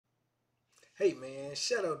Hey man,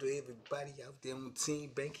 shout out to everybody out there on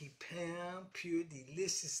Team Banky Pam, Pure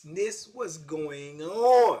Deliciousness. What's going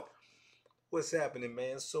on? What's happening,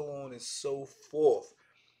 man? So on and so forth.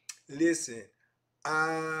 Listen,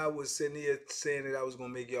 I was sitting here saying that I was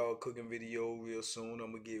gonna make y'all a cooking video real soon.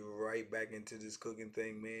 I'm gonna get right back into this cooking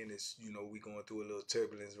thing, man. It's we going through a little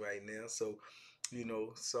turbulence right now, so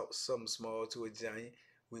something small to a giant.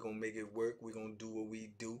 We're gonna make it work. We're gonna do what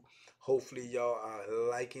we do. Hopefully y'all are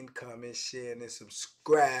liking, comment, sharing, and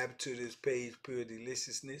subscribe to this page, Pure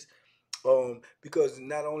Deliciousness. Because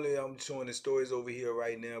not only I'm showing the stories over here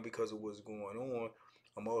right now because of what's going on,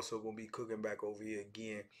 I'm also gonna be cooking back over here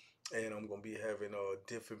again, and I'm gonna be having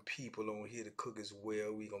different people on here to cook as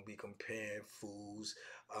well. We're gonna be comparing foods.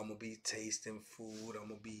 I'm gonna be tasting food. I'm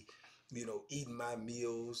gonna be eating my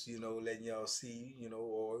meals, letting y'all see,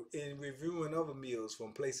 or in reviewing other meals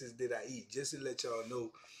from places that I eat, just to let y'all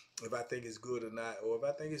know if I think it's good or not, or if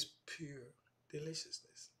I think it's pure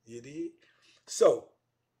deliciousness. You did? So,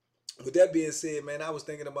 with that being said, man, I was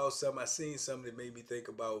thinking about something. I seen something that made me think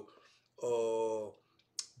about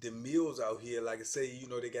the meals out here. Like I say,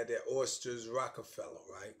 they got that Oysters Rockefeller,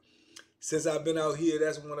 right? Since I've been out here,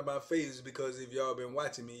 that's one of my favorites because if y'all been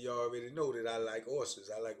watching me, y'all already know that I like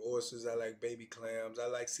oysters. I like oysters. I like baby clams. I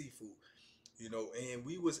like seafood, and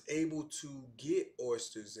we was able to get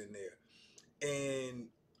oysters in there. And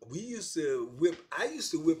I used to whip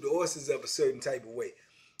the oysters up a certain type of way.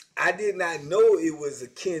 I did not know it was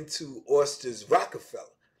akin to Oyster's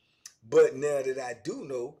Rockefeller. But now that I do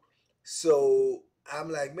know, so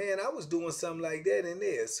I'm like, man, I was doing something like that in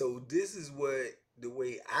there. So this is what the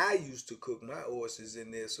way I used to cook my oysters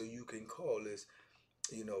in there. So you can call this,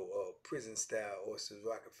 prison style Oyster's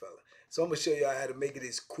Rockefeller. So I'm gonna show y'all how to make it.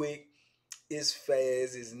 It's quick, it's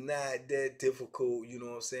fast, it's not that difficult. You know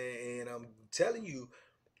what I'm saying? And I'm telling you,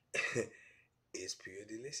 it's pure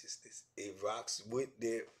deliciousness. It rocks with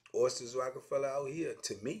the Oysters Rockefeller out here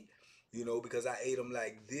to me, because I ate them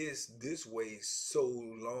like this way so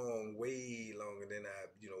long, way longer than I,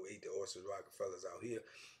 ate the Oysters Rockefellers out here.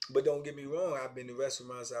 But don't get me wrong, I've been to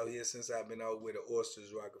restaurants out here since I've been out where the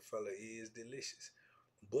Oysters Rockefeller is delicious.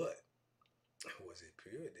 But was it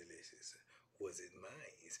pure delicious? Was it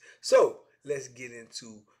mine? So let's get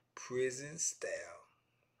into prison style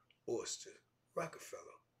Oyster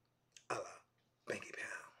Rockefeller a la Banky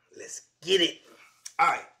Pound. Let's get it. All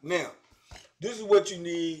right, now this is what you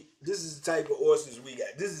need. This is the type of oysters we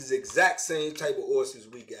got. This is the exact same type of oysters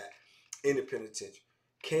we got in the penitentiary.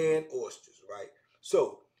 Canned oysters, right?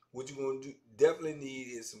 So what you're gonna do definitely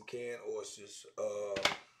need is some canned oysters.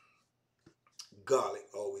 Garlic,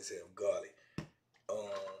 always have garlic.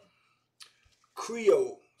 Um,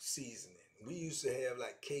 Creole seasoning. We used to have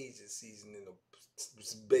like Cajun seasoning.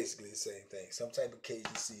 It's basically the same thing. Some type of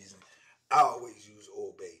Cajun seasoning. I always use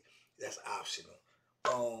Old Bay. That's optional.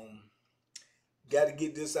 Got to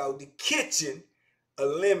get this out the kitchen. A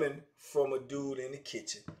lemon from a dude in the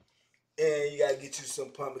kitchen. And you got to get you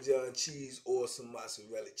some Parmesan cheese or some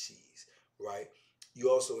mozzarella cheese, right? You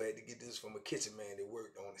also had to get this from a kitchen man that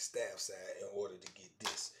worked on the staff side in order to get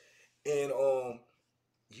this. And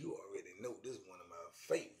you already know this is one of my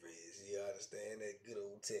favorites. You understand? That good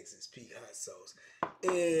old Texas peak hot sauce.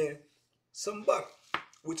 And some butter,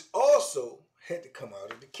 which also had to come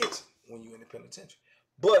out of the kitchen when you're in the penitentiary.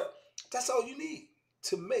 But that's all you need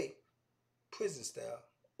to make prison style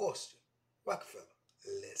Oyster Rockefeller.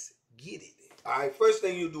 Let's get it. All right, first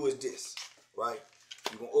thing you do is this, right?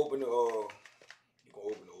 You're gonna open the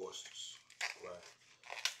oysters, right?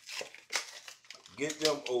 Get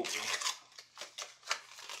them open,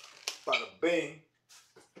 bada bang,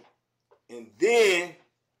 and then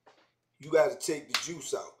you got to take the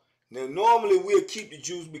juice out. Now, normally we'll keep the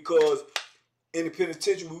juice because in the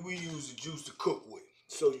penitentiary we use the juice to cook with.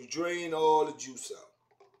 So you drain all the juice out.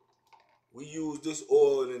 We use this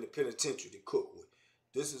oil in the penitentiary to cook with.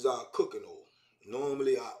 This is our cooking oil.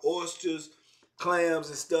 Normally our oysters, clams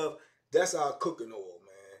and stuff, that's our cooking oil,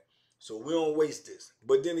 man. So we don't waste this.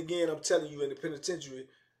 But then again, I'm telling you, in the penitentiary,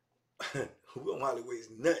 we don't hardly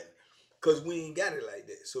waste nothing because we ain't got it like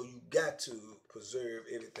that. So you got to preserve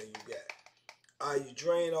everything you got. All right, you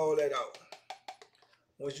drain all that out.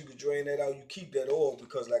 Once you can drain that out, you keep that oil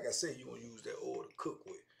because, like I said, you're going to use that oil to cook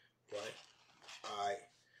with, right? All right,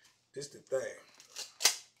 this is the thing.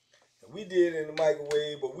 And we did it in the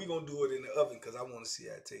microwave, but we're going to do it in the oven because I want to see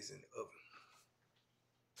how it tastes in the oven.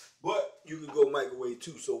 But you can go microwave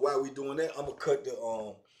too. So while we doing that, I'm gonna cut the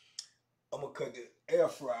air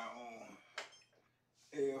fryer on.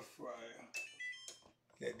 Air fryer.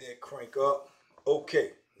 Let that crank up.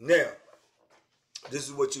 Okay, now this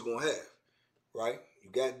is what you're gonna have, right?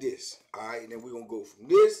 You got this. Alright, and then we're gonna go from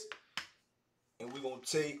this we're going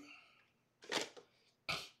to take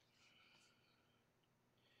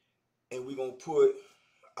and we're going to put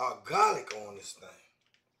our garlic on this thing,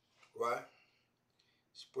 right?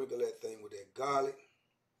 Sprinkle that thing with that garlic.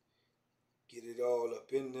 Get it all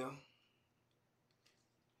up in there.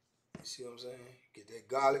 You see what I'm saying? Get that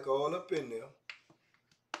garlic all up in there.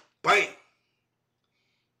 Bam!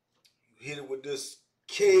 You hit it with this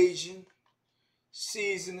Cajun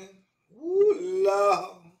seasoning. Woo,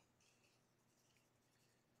 Lord.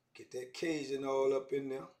 Get that Cajun all up in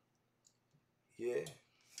there. Yeah.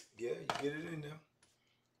 Yeah, you get it in there.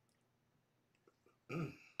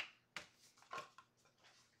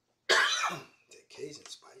 That Cajun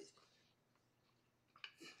spice.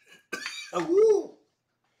 Woo!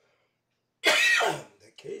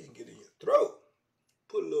 That Cajun get in your throat.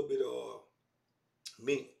 Put a little bit of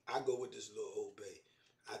mint. I go with this little Old Bay.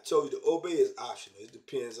 I told you the Old Bay is optional. It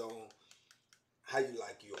depends on how you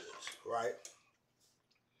like yours, right?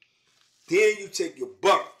 Then you take your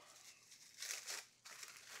butter,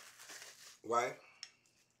 right?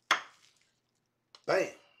 Bam.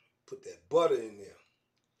 Put that butter in there.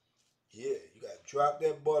 Yeah, you got to drop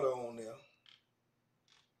that butter on there.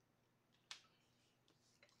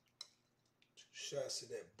 2 shots of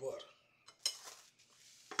that butter.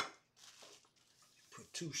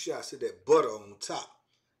 Put 2 shots of that butter on top.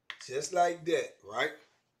 Just like that, right?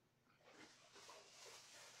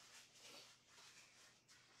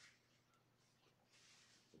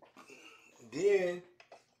 Then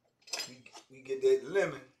we get that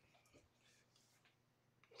lemon.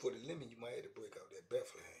 For the lemon, you might have to break out that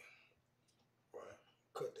Bethlehem. Right?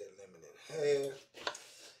 Cut that lemon in half.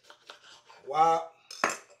 Wow.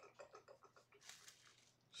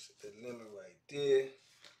 Set that lemon right there.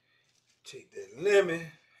 Take that lemon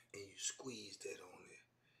and you squeeze that on there.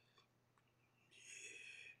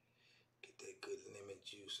 Yeah. Get that good lemon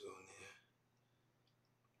juice on there.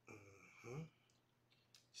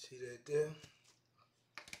 See that there?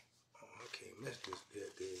 Oh, I can't mess this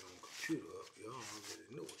goddamn computer up. Y'all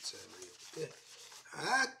already know what time it is with that.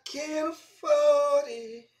 I can't afford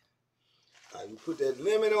it. Alright, we put that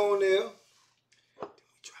lemon on there. Then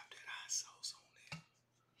we drop that hot sauce on there.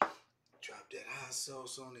 Drop that hot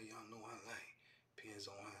sauce on there. Y'all know I like. Depends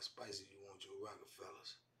on how spicy you want your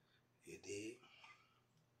Rockefellers. You dig?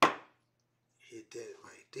 Hit that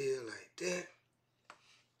right there like that.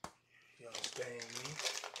 You understand me?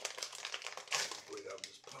 Break out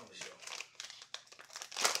this Parmesan.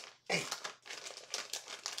 Hey!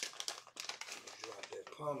 Drop that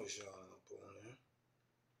Parmesan up on there.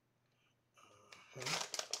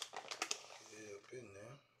 Get it up in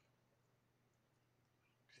there.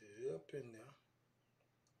 Get it up in there.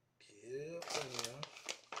 Get it up in there.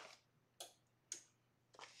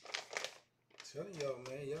 Telling y'all,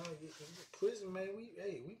 man, y'all get prison, man. We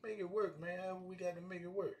make it work, man. However we got to make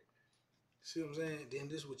it work. See what I'm saying? Then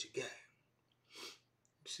this is what you got.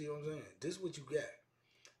 See what I'm saying? This is what you got.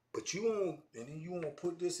 But you won't, and then you won't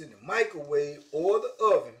put this in the microwave or the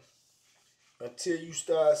oven until you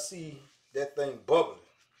start see that thing bubbling.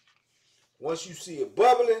 Once you see it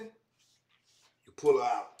bubbling, you pull it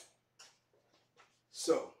out.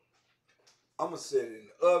 So, I'm going to set it in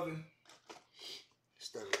the oven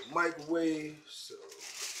instead of the microwave. So,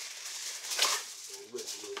 rip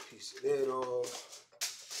a little piece of that off.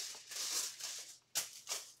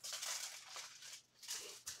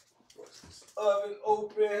 Oven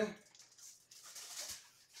open.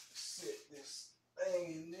 Set this thing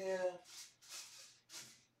in there.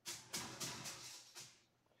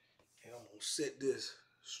 And I'm going to set this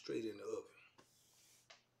straight in the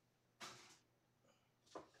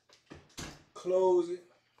oven. Close it.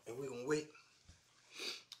 And we're going to wait.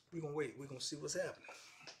 We're going to wait. We're going to see what's happening.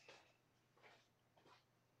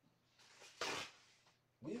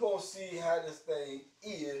 We're going to see how this thing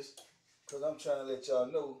is. Because I'm trying to let y'all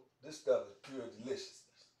know this stuff is pure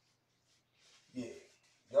deliciousness. Yeah.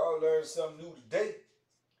 Y'all learned something new today.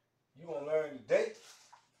 You gonna learn today.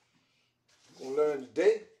 You gonna learn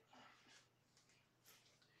today.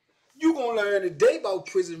 You gonna learn today about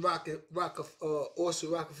prison Oyster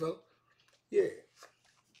Rockefeller. Yeah.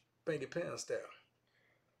 Banky pound style.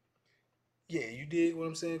 Yeah, you dig what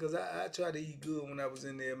I'm saying? Because I tried to eat good when I was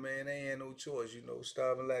in there, man. I ain't had no choice, you know.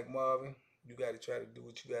 Starving like Marvin. You got to try to do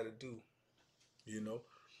what you got to do. You know.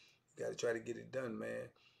 You got to try to get it done, man.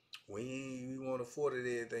 We weren't afforded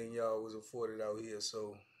everything y'all was afforded out here,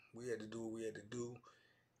 so we had to do what we had to do,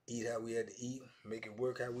 eat how we had to eat, make it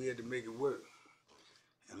work how we had to make it work.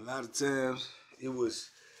 And a lot of times we was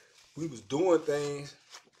doing things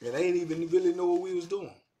and ain't even really know what we was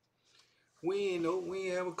doing. We ain't know, we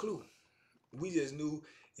ain't have a clue. We just knew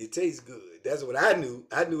It tastes good. That's what I knew.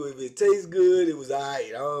 I knew if it tastes good, it was alright.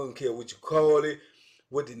 I don't care what you call it,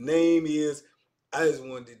 what the name is. I just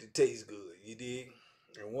wanted it to taste good. You dig?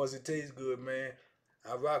 And once it tastes good, man,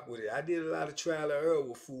 I rock with it. I did a lot of trial and error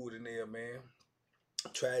with food in there, man.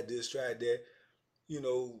 Tried this, tried that. You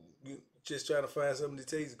know, just trying to find something that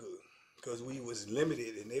tastes good. Because we was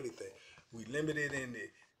limited in everything. We limited in the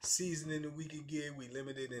seasoning that we could get. We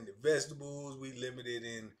limited in the vegetables. We limited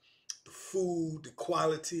in the food, the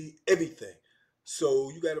quality, everything. So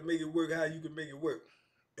you got to make it work how you can make it work.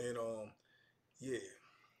 And yeah,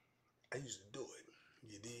 I used to do it.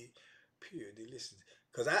 You did, pure delicious.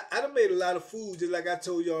 Cause I done made a lot of food, just like I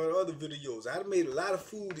told y'all in other videos. I done made a lot of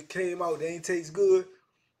food that came out that ain't taste good.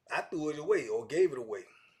 I threw it away or gave it away.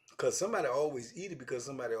 Cause somebody always eat it because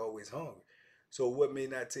somebody always hungry. So what may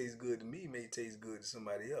not taste good to me may taste good to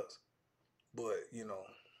somebody else. But you know,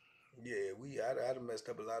 yeah, I done messed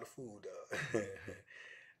up a lot of food, dog.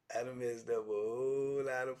 I done messed up a whole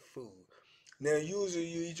lot of food. Now, usually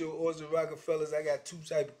you eat your Oyster Rockefellers. I got two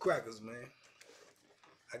type of crackers, man.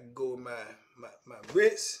 I can go with my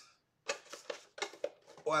Ritz,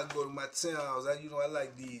 or I can go to my Towns. I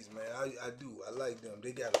like these, man. I do. I like them.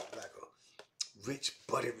 They got like a rich,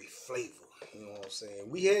 buttery flavor. You know what I'm saying?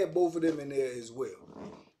 We had both of them in there as well.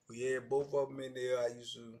 We had both of them in there. I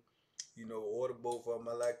used to, order both of them.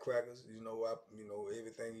 I like crackers.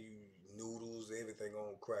 Everything noodles, everything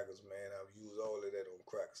on crackers, man. I've used all of that on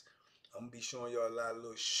crackers. I'm gonna be showing y'all a lot of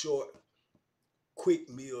little short, quick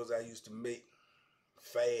meals I used to make.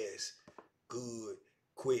 Fast, good,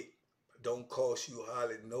 quick. Don't cost you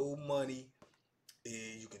hardly no money.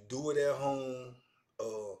 You can do it at home.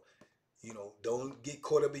 Don't get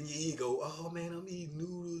caught up in your ego. Oh man, I'm eating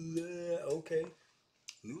noodles. Okay.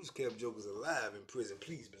 Noodles kept jokers alive in prison.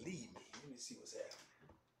 Please believe me. Let me see what's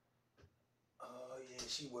happening. Oh yeah,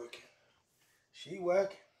 she working. She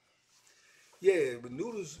working. Yeah, but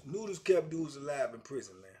noodles kept dudes alive in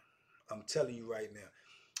prison, man. I'm telling you right now.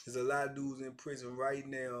 There's a lot of dudes in prison right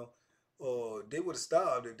now. They would have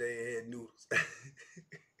starved if they had noodles.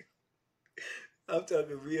 I'm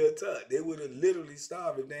talking real talk. They would have literally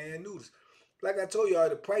starved if they had noodles. Like I told y'all,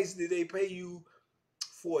 the price that they pay you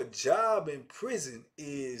for a job in prison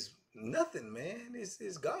is nothing, man.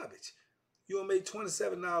 It's garbage. You'll make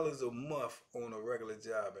 $27 a month on a regular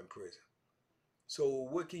job in prison. So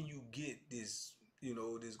what can you get this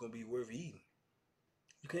gonna be worth eating?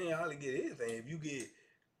 You can't hardly get anything. If you get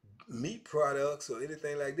meat products or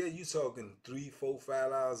anything like that, you talking $3, $4,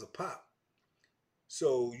 $5 a pop.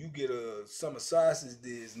 So you get a summer sausage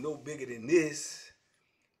that's no bigger than this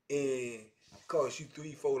and cost you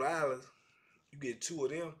 $3, $4. You get two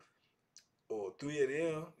of them or three of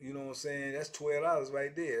them, you know what I'm saying? That's $12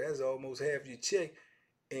 right there. That's almost half your check.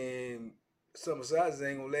 And summer sausages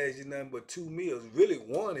ain't gonna last you nothing but 2 meals. Really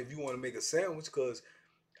one if you want to make a sandwich, because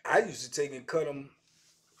I used to take and cut them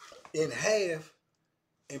in half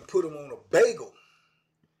and put them on a bagel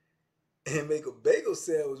and make a bagel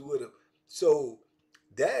sandwich with them. So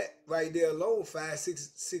that right there alone, $5,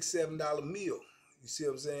 $6, $7 meal. You see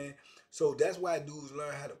what I'm saying? So that's why dudes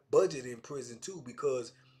learn how to budget in prison too,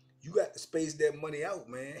 because you got to space that money out,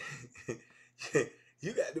 man.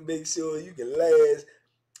 You got to make sure you can last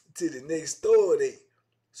to the next store day.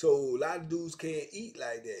 So a lot of dudes can't eat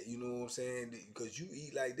like that, you know what I'm saying? Because you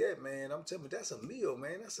eat like that, man, I'm telling you, that's a meal,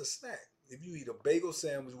 man. That's a snack. If you eat a bagel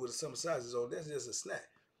sandwich with some sausages on, that's just a snack.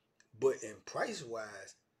 But in price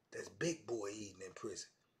wise, that's big boy eating in prison.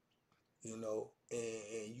 And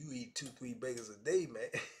you eat 2, 3 bagels a day, man.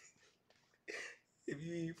 If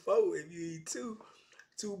you eat 4, if you eat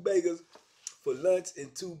two bagels for lunch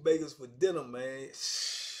and 2 bagels for dinner, man,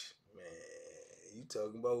 you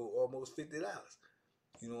talking about almost $50.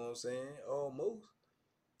 You know what I'm saying? Almost.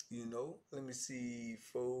 Let me see,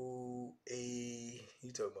 4, 8,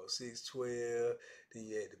 you talking about 6, 12, then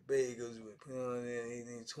you had the bagels with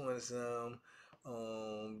 20 something.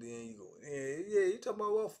 Then you go, you talking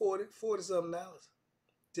about 40 something dollars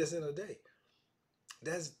just in a day.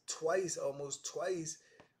 That's almost twice,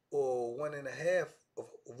 or 1.5 of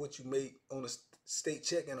what you make on a state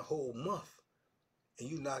check in a whole month. And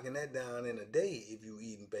you knocking that down in a day if you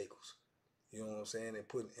eating bagels. You know what I'm saying? And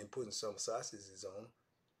putting some sausages on them.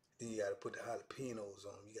 Then you got to put the jalapenos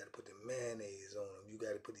on them. You got to put the mayonnaise on them. You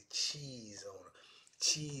got to put the cheese on them.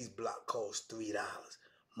 Cheese block costs $3.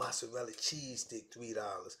 Mozzarella cheese stick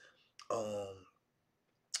 $3.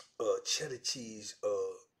 Cheddar cheese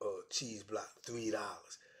cheese block $3.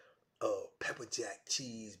 Pepper jack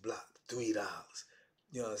cheese block $3.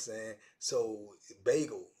 You know what I'm saying? So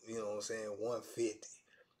bagel, you know what I'm saying, $1.50.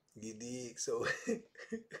 You dig? So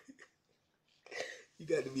You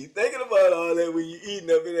got to be thinking about all that when you eating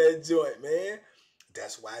up in that joint, man.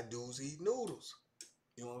 That's why dudes eat noodles.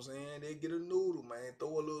 You know what I'm saying? They get a noodle, man. Throw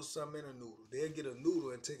a little something in a noodle. They'll get a noodle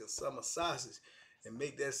and take a summer sausage and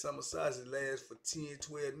make that summer sausage last for 10,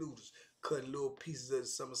 12 noodles. Cutting little pieces of the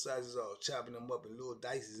summer sausages off, chopping them up in little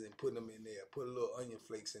dices and putting them in there. Put a little onion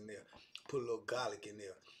flakes in there. Put a little garlic in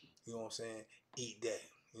there. You know what I'm saying? Eat that.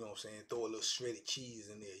 You know what I'm saying? Throw a little shredded cheese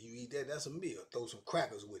in there. You eat that, that's a meal. Throw some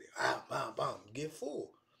crackers with it. Bam, bam, get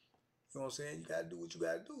full. You know what I'm saying? You got to do what you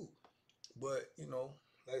got to do. But, you know,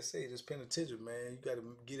 like I say, this penitentiary, man, you got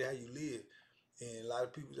to get it how you live. And a lot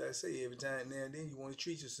of people, like I say, every time now and then, you want to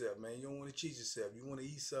treat yourself, man. You don't want to cheat yourself. You want to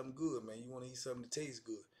eat something good, man. You want to eat something that tastes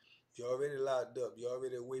good. You're already locked up. You're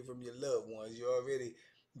already away from your loved ones. You're already,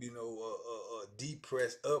 you know,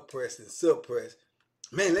 depressed, oppressed, and suppressed.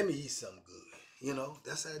 Man, let me eat something good. You know,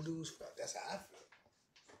 that's how dudes feel. That's how I feel.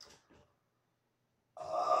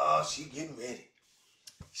 Oh, she getting ready.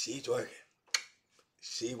 She's working.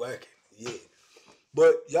 She working. Yeah.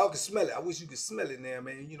 But y'all can smell it. I wish you could smell it now,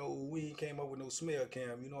 man. You know, we ain't came up with no smell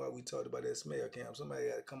cam. You know how we talked about that smell cam. Somebody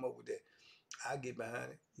got to come up with that. I get behind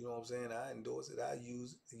it. You know what I'm saying? I endorse it. I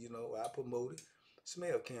use it. You know, I promote it.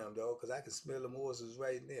 Smell cam, dog, because I can smell them horses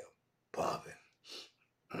right now. Popping.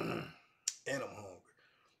 And I'm hungry.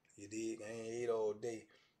 You dig? I ain't ate all day.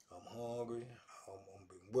 I'm hungry. I've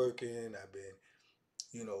been working. I've been,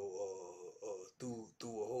 you know, through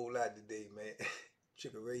a whole lot today, man.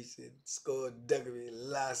 Chicken racing, skullduggery,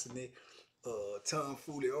 larceny,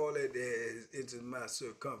 tomfoolery, all that has entered my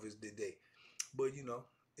circumference today. But, you know,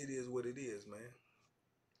 it is what it is, man.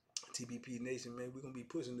 TBP Nation, man, we're going to be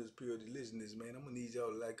pushing this pure deliciousness, man. I'm going to need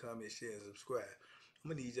y'all to like, comment, share, and subscribe.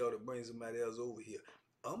 I'm going to need y'all to bring somebody else over here.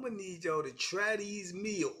 I'm going to need y'all to try these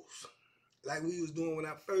meals like we was doing when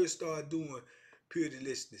I first started doing pure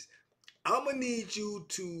deliciousness. I'm going to need you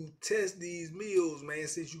to test these meals, man,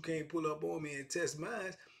 since you can't pull up on me and test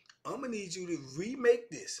mine. I'm going to need you to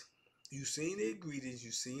remake this. You seen the ingredients.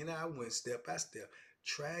 You seen how I went step by step.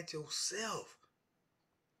 Try it yourself.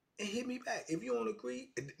 And hit me back. If you don't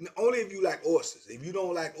agree, only if you like oysters. If you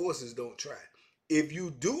don't like oysters, don't try it. If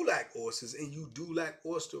you do like oysters and you do like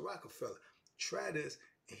Oyster Rockefeller, try this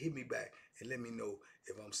and hit me back and let me know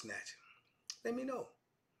if I'm snatching. Let me know.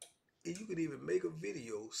 If you could even make a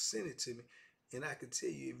video, send it to me, and I could tell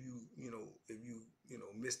you if you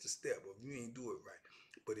missed a step or if you ain't do it right.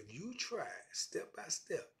 But if you try step by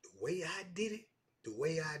step, the way I did it, the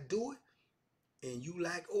way I do it, and you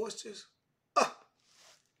like oysters,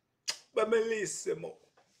 bellissimo.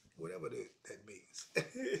 Whatever that means.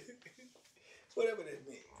 Whatever that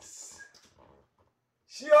means.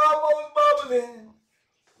 She almost bubbling.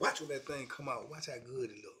 Watch when that thing come out. Watch how good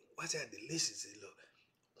it look. Watch how delicious it look.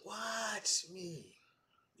 Watch me.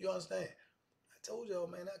 You understand? I told y'all,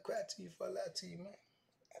 man, I cry to you for a lot to you, man.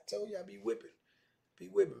 I told you I be whipping. Be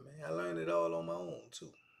whipping, man. I learned it all on my own,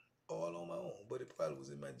 too. All on my own. But it probably was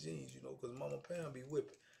in my genes, you know, because Mama Pam be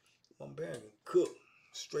whipping. Mama Pam can cook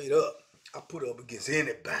straight up. I put up against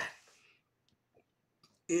anybody.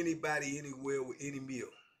 Anybody, anywhere, with any meal.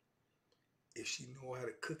 If she know how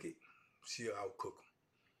to cook it, she'll outcook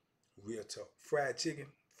them. Real talk. Fried chicken,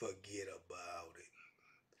 forget about it.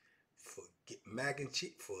 Forget mac and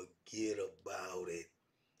cheese, forget about it.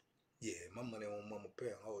 Yeah, my money on Mama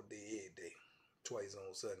Pam all day, every day. Twice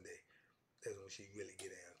on Sunday. That's when she really get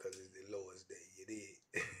down, because it's the lowest day. You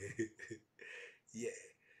did. Yeah.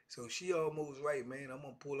 So she almost right, man. I'm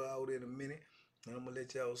going to pull her out in a minute, and I'm going to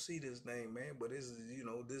let y'all see this thing, man. But this is,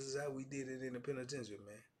 this is how we did it in the penitentiary,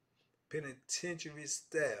 man. Penitentiary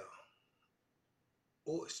style.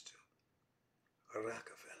 Oyster.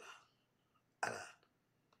 Rockefeller. A la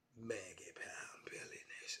Banky pound belly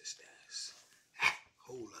necessities.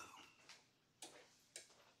 Hold on.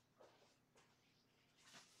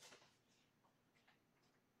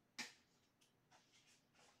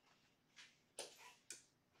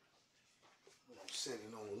 I'm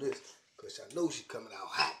sitting on this because I know she's coming out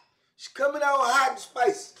hot. She's coming out hot and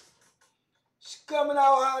spicy. She's coming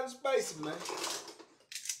out hot and spicy, man.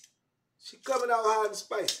 She's coming out hot and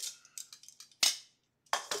spicy.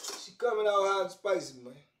 She's coming out hot and spicy,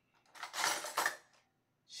 man.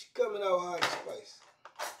 She's coming out hot and spicy.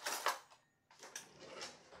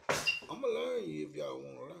 I'm going to learn you if y'all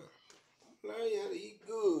want to learn. I'm going to learn you how to eat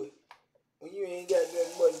good when you ain't got that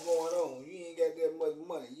much going on. You ain't got that much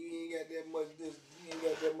money. You ain't got that much this. You ain't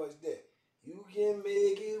got that much that. You can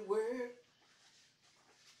make it work.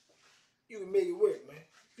 You can make it work, man.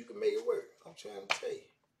 You can make it work. I'm trying to tell you.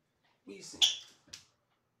 We see.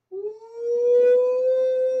 Ooh,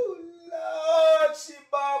 Lord, she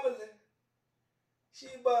bobbling. She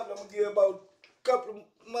bobbling. I'm going to give her about a couple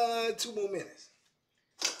of 2 more minutes.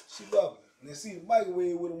 And see, the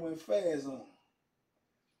microwave would have went fast on.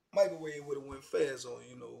 Microwave would have went fast on.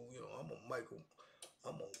 You know, I'm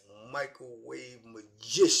a microwave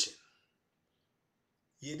magician.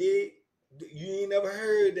 You did? You ain't never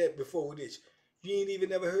heard that before, did you? You ain't even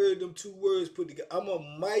never heard them two words put together. I'm a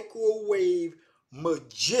microwave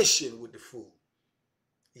magician with the food.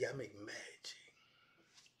 Yeah, I make magic.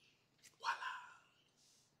 Voila.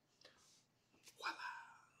 Voila.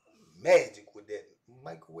 Magic with that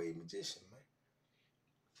microwave magician, man.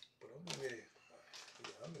 But I'm ready.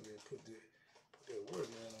 Yeah, I'm ready to put that word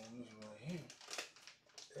on this right here.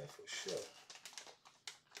 That's for sure.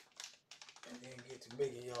 And then get to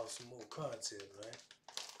making y'all some more content, man.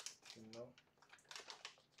 You know?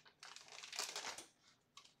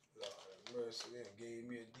 Lord have mercy, they gave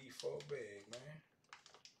me a default bag, man.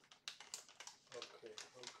 Okay.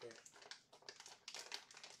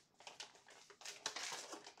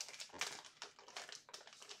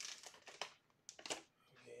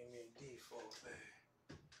 Gave me a default bag.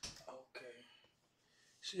 Okay.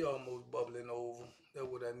 She almost bubbling over. That's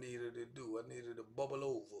what I needed to do. I needed to bubble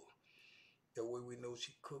over. That way we know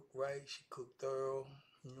she cooked right, she cooked thorough.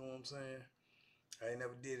 You know what I'm saying? I ain't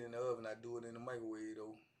never did it in the oven. I do it in the microwave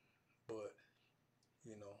though. But,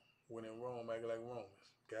 you know, when in Rome, act like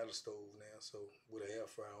Romans. Got a stove now, so with an air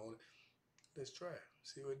fryer on it. Let's try it.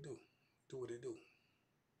 See what it do. Do what it do.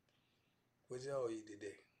 What y'all eat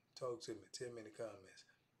today? Talk to me. Tell me in the comments.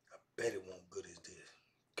 I bet it won't good as this.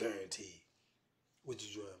 Guaranteed. What you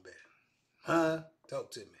drawing back? Huh?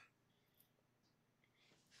 Talk to me.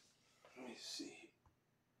 Let me see.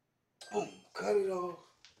 Boom. Cut it off.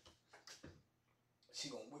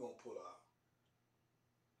 We're gonna pull out.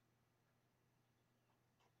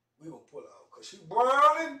 We're gonna pull out. Cause she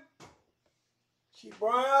browning. She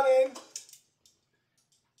browning.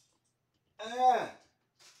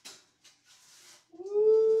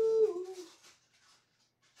 Woo.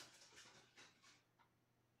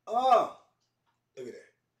 Look at that.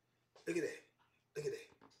 Look at that. Look at that.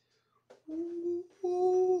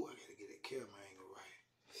 Ooh. I gotta get that camera angle right.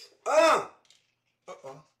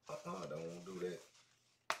 Don't want to do that.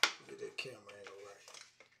 Get that camera angle right.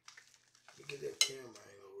 Get that camera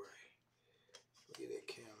angle right. Get that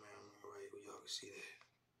camera angle right where y'all can see that.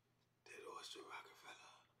 That Oyster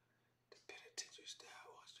Rockefeller. The penitentiary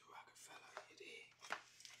style Oyster Rockefeller. You dig?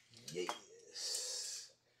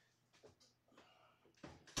 Yes.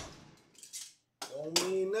 Don't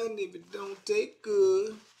mean nothing if it don't take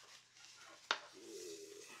good.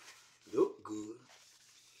 Yeah. Look good.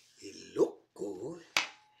 It look good.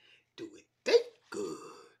 Do it taste good.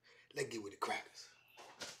 Let's get with the crackers.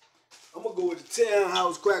 I'm gonna go with the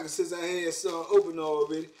townhouse crackers since I had some open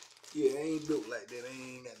already. Yeah, I ain't built like that. I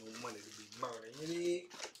ain't got no money to be burning. You need?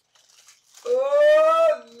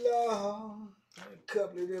 Oh Lord. A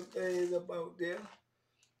couple of them things up out there.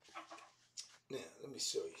 Now, let me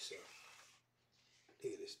show you something.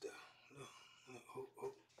 Look at this stuff. Look.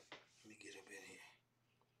 Oh. Let me get up in here.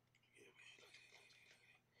 Get up in here. Look at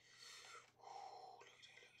that. Ooh,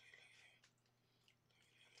 look at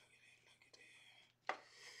that.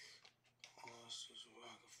 Oyster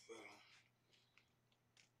Rockefeller.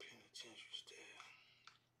 Penitentiary style.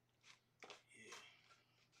 Yeah.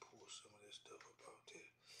 Pour some of that stuff up out there.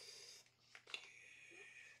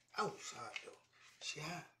 Yeah. Oh, it's hot though. She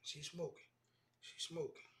hot. She's smoking. She's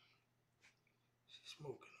smoking.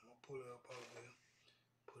 I'm gonna pull it up out there.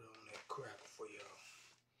 Put it on that cracker for y'all.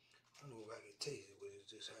 I don't know if I can taste it, but it's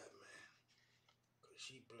just hot, man. Cause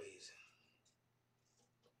she blazing.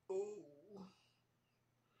 Ooh.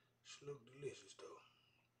 She look delicious though.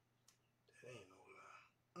 That ain't no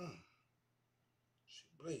lie. She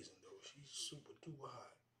blazing though. She's super duper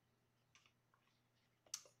hot.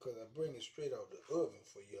 Cause I bring it straight out the oven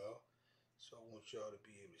for y'all. So I want y'all to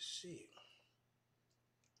be able to see it.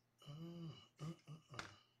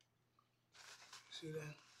 See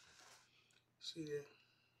that? See that?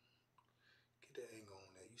 Get that angle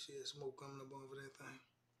on that. You see that smoke coming up over that thing?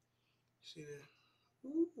 See that?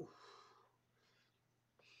 Ooh.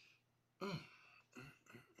 I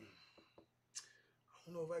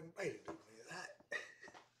don't know if I can bite it though, man. It's hot.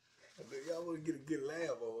 Y'all want to get a good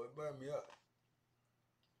laugh on it. Burn me up.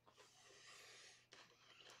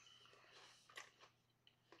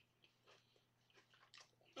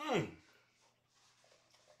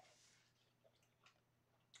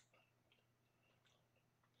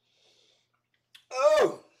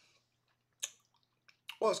 Oh!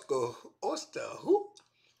 Oyster who?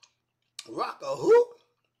 Rock a who?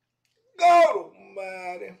 God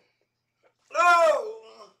almighty. Oh.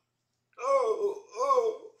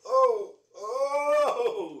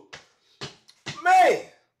 Man.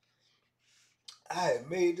 I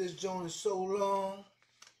Made this joint so long,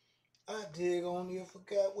 I dig on here,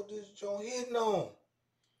 forgot what this joint hitting on.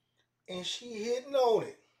 And she hitting on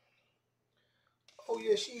it. Oh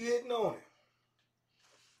yeah, she hitting on it.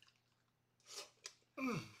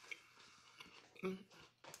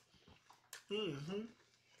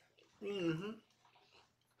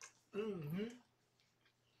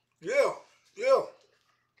 Yeah, yeah.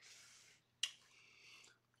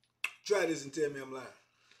 Try this and tell me I'm lying.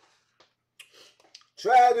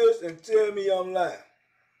 Try this and tell me I'm lying.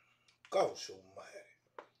 God almighty.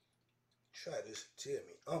 Try this and tell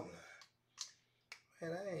me I'm lying.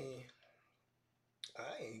 Man,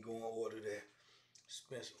 I ain't gonna order that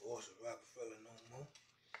expensive Oyster Rockefeller no more.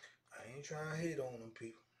 I ain't trying to hate on them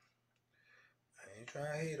people. I ain't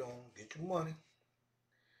trying to hate on them. Get your money.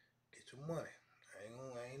 Get your money.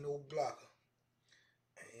 I ain't no blocker.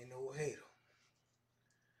 I ain't no hater.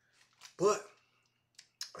 But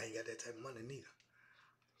I ain't got that type of money neither.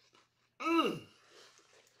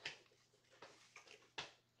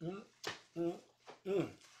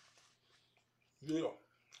 Yeah.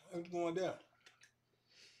 It's going down.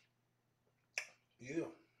 Yeah.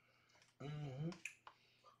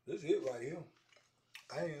 This is it right here.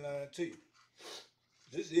 I ain't lying to you.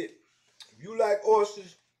 This is it. If you like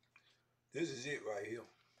oysters, this is it right here.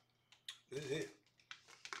 This is it.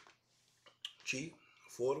 Cheap,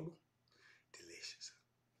 affordable, delicious.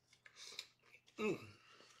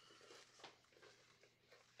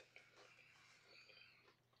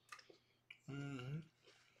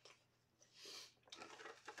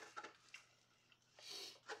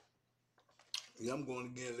 Yeah, I'm going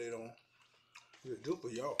again later on. Yeah, just for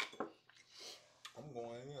y'all. I'm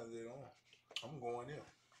going in later on. I'm going in.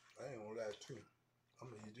 I ain't gonna lie to you. I'm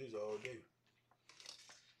gonna eat this all day.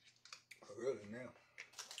 Really now.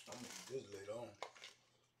 I'm gonna eat this later on.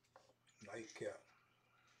 Nightcap.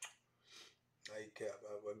 Nightcap.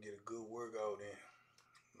 I get a good workout in.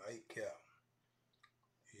 Nightcap.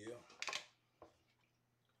 Yeah.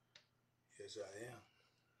 Yes, I am.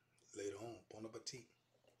 Later on. Bon appetit.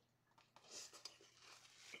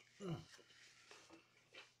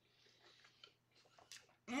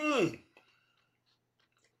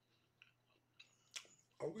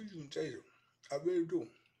 I really can taste it. I really do.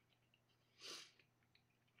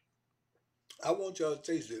 I want y'all to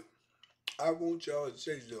taste it. I want y'all to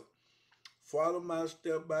taste it. Follow my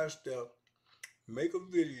step by step. Make a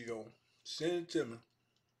video. Send it to me.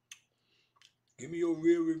 Give me your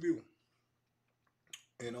real review.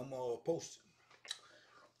 And I'm gonna post it.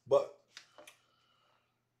 But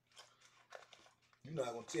you're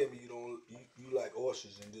not gonna tell me you like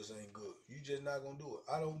oysters and this ain't good. You just not gonna do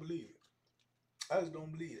it. I don't believe it. I just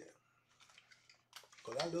don't believe that.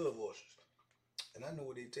 Cause I love oysters. And I know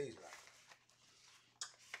what they taste like.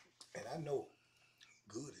 And I know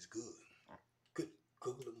good is good. Good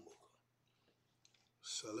cookie the mocha.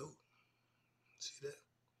 Salute. See that?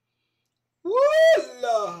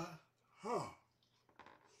 Voila! Huh.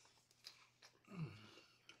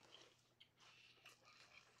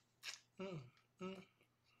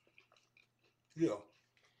 Yeah.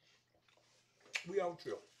 We out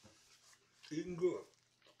here. Eating good.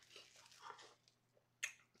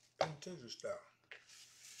 Penitentiary style.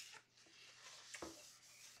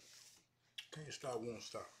 Can't stop, won't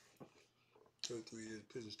stop. 33 years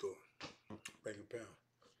prison store. Banky pound.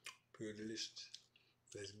 Pure delicious.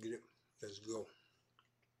 Let's get it. Let's go.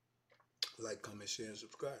 Like, comment, share, and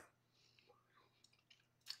subscribe.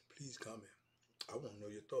 Please comment. I want to know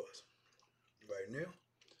your thoughts. Right now,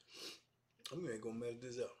 I'm ain't gonna mess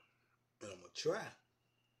this up. And I'm gonna try.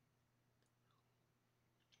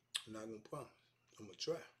 I'm not gonna promise. I'm gonna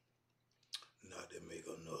try. Not to make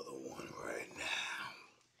another one right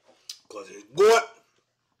now. Cause it's what?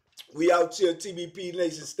 We out here, TBP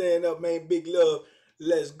Nation, stand up, man. Big love.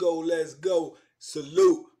 Let's go, let's go.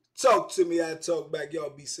 Salute. Talk to me, I talk back.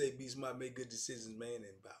 Y'all be safe, be smart, make good decisions, man.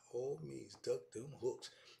 And by all means, duck them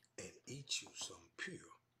hooks and eat you some pure